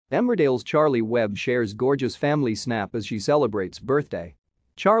Emmerdale's Charley Webb shares gorgeous family snap as she celebrates birthday.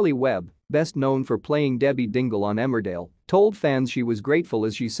 Charley Webb, best known for playing Debbie Dingle on Emmerdale, told fans she was grateful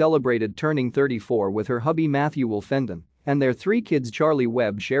as she celebrated turning 34 with her hubby Matthew Wolfenden and their 3 kids. Charley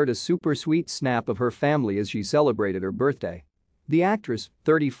Webb shared a super sweet snap of her family as she celebrated her birthday. The actress,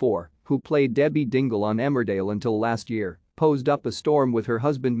 34, who played Debbie Dingle on Emmerdale until last year, posed up a storm with her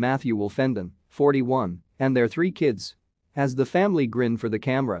husband Matthew Wolfenden, 41, and their 3 kids. As the family grinned for the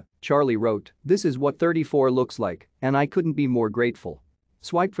camera, Charley wrote, "This is what 34 looks like, and I couldn't be more grateful."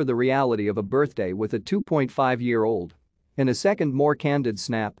 Swipe for the reality of a birthday with a 2.5-year-old. In a second more candid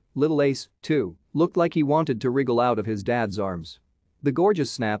snap, little Ace, 2, looked like he wanted to wriggle out of his dad's arms. The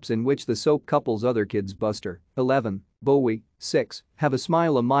gorgeous snaps in which the soap couple's other kids, Buster, 11, Bowie, 6, have a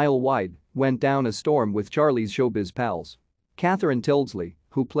smile a mile wide, went down a storm with Charley's showbiz pals. Catherine Tildesley,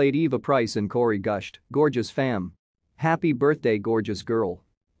 who played Eva Price in Corey, gushed, "Gorgeous fam. Happy birthday, gorgeous girl.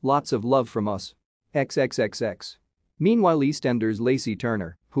 Lots of love from us. XXXX." Meanwhile, EastEnders Lacey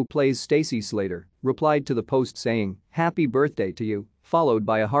Turner, who plays Stacey Slater, replied to the post saying, "Happy birthday to you," followed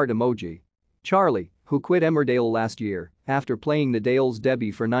by a heart emoji. Charley, who quit Emmerdale last year after playing the Dale's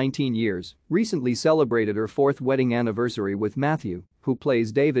Debbie for 19 years, recently celebrated her 4th wedding anniversary with Matthew, who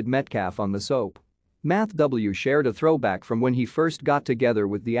plays David Metcalf on the soap. Matt W. shared a throwback from when he first got together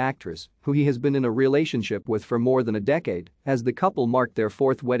with the actress, who he has been in a relationship with for more than a decade, as the couple marked their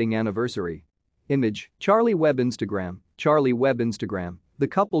 4th wedding anniversary. Image, Charley Webb Instagram. Charley Webb Instagram. The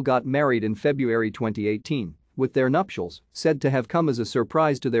couple got married in February 2018, with their nuptials said to have come as a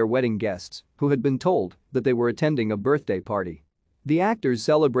surprise to their wedding guests, who had been told that they were attending a birthday party. The actors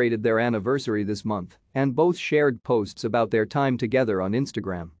celebrated their anniversary this month, and both shared posts about their time together on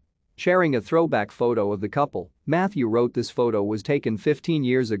Instagram. Sharing a throwback photo of the couple, Matthew wrote, "This photo was taken 15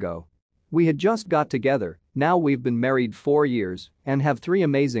 years ago. We had just got together, now we've been married 4 years and have 3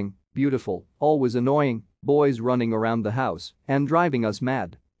 amazing, beautiful, always annoying boys running around the house and driving us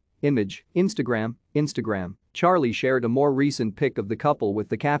mad." Image, Instagram. Instagram. Charley shared a more recent pic of the couple with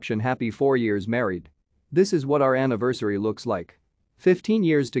the caption, "Happy 4 years married. This is what our anniversary looks like. 15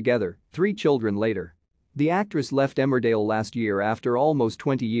 years together, 3 children later." The actress left Emmerdale last year after almost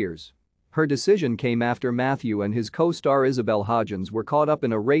 20 years. Her decision came after Matthew and his co-star Isabel Hodgins were caught up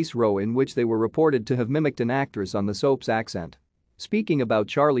in a race row in which they were reported to have mimicked an actress on the soap's accent. Speaking about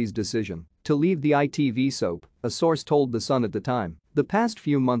Charley's decision to leave the ITV soap, a source told The Sun at the time, "The past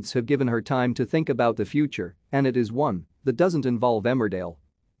few months have given her time to think about the future, and it is one that doesn't involve Emmerdale."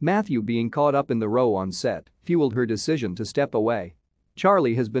 Matthew being caught up in the row on set fueled her decision to step away.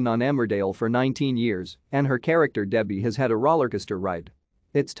 Charley has been on Emmerdale for 19 years, and her character Debbie has had a rollercoaster ride.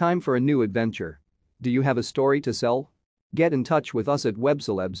 It's time for a new adventure. Do you have a story to sell? Get in touch with us at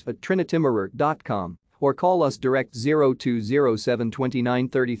webcelebs@trinitimmerer.com or call us direct 0207 29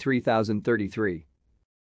 33 033.